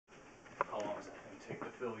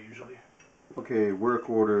fill usually. Okay, work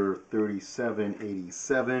order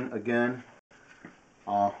 3787 again.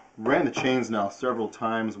 Ran the chains now several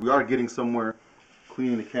times. We are getting somewhere,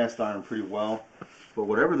 cleaning the cast iron pretty well. But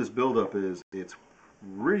whatever this buildup is, it's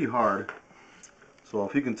really hard. So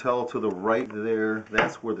if you can tell to the right there,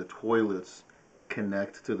 that's where the toilets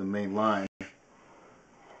connect to the main line.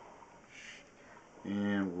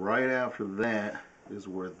 And right after that is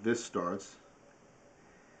where this starts.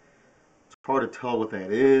 It's hard to tell what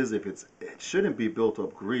that is. It shouldn't be built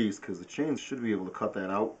up grease because the chains should be able to cut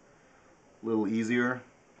that out a little easier.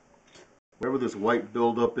 Wherever this white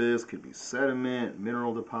buildup is, could be sediment,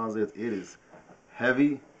 mineral deposits. It is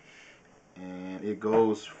heavy, and it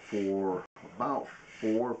goes for about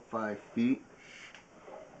 4 or 5 feet.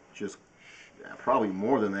 Just probably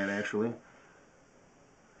more than that, actually.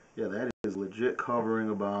 Yeah, that is legit covering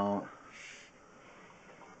about,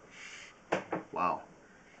 wow.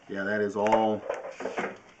 Yeah, that is all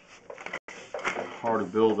hard to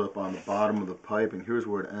build up on the bottom of the pipe, and here's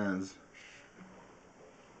where it ends.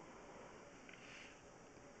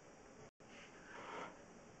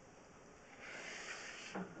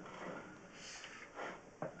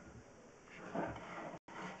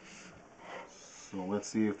 So let's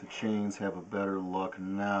see if the chains have a better luck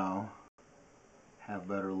now. Let's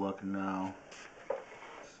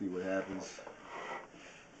see what happens.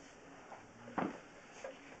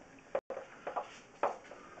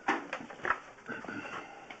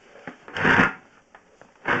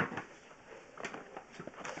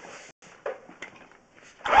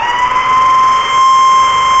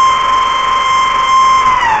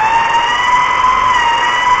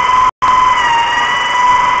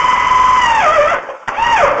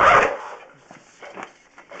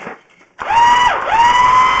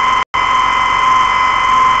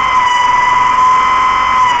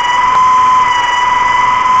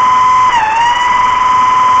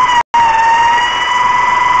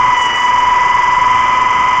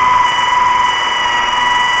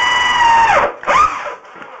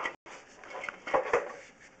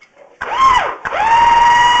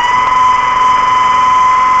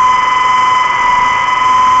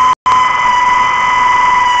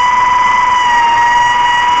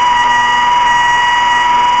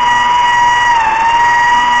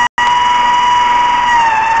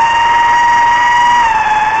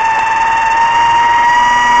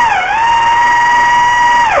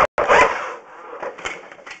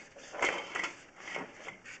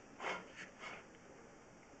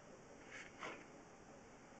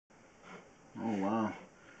 Oh wow.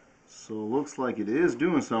 So looks like it is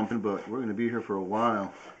doing something, but we're going to be here for a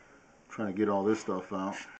while trying to get all this stuff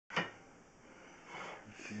out.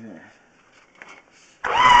 Okay.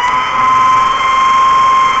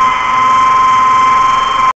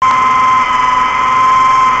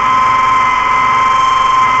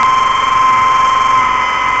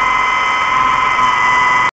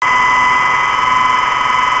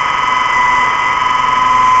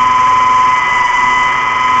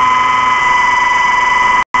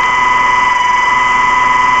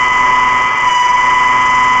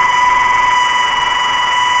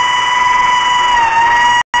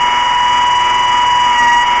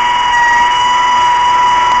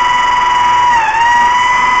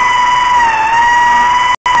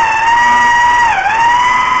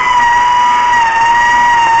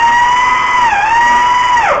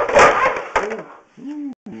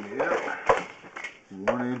 Yep.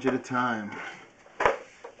 1 inch at a time.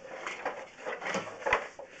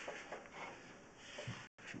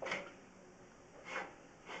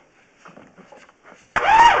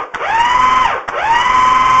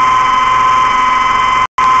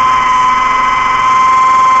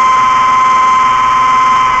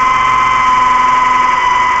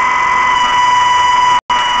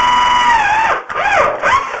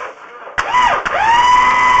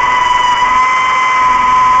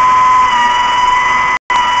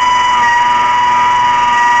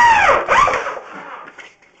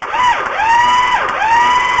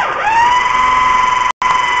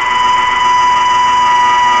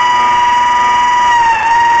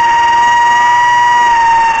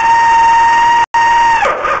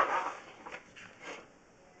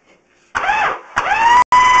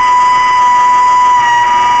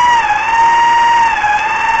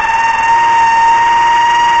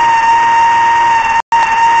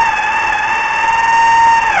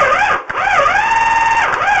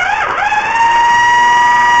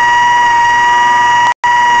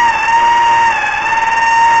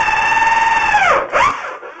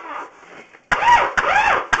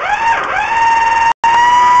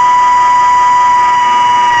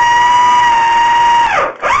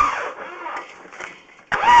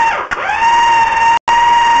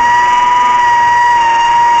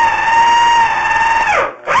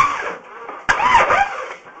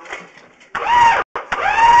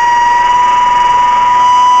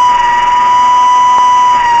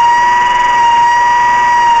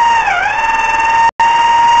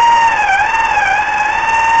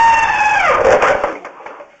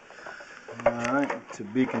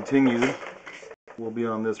 be continued. We'll be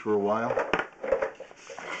on this for a while.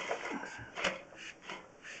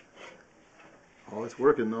 Oh, it's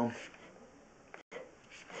working though.